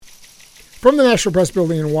From the National Press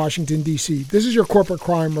Building in Washington, D.C., this is your Corporate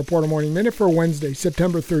Crime Reporter Morning Minute for Wednesday,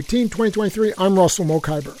 September 13, 2023. I'm Russell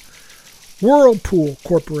Mokhiber. Whirlpool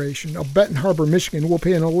Corporation of Benton Harbor, Michigan, will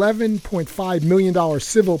pay an $11.5 million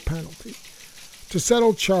civil penalty to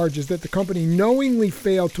settle charges that the company knowingly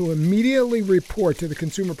failed to immediately report to the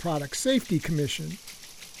Consumer Product Safety Commission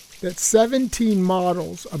that 17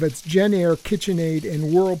 models of its JennAir KitchenAid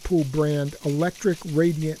and Whirlpool brand electric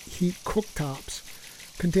radiant heat cooktops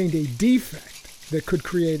contained a defect that could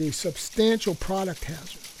create a substantial product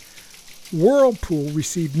hazard. Whirlpool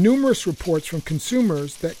received numerous reports from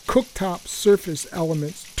consumers that cooktop surface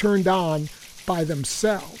elements turned on by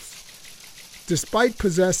themselves, despite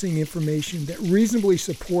possessing information that reasonably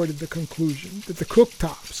supported the conclusion that the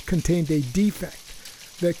cooktops contained a defect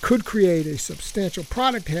that could create a substantial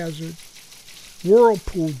product hazard.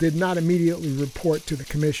 Whirlpool did not immediately report to the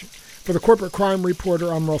commission. For the Corporate Crime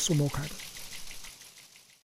Reporter, I'm Russell Mokhiber.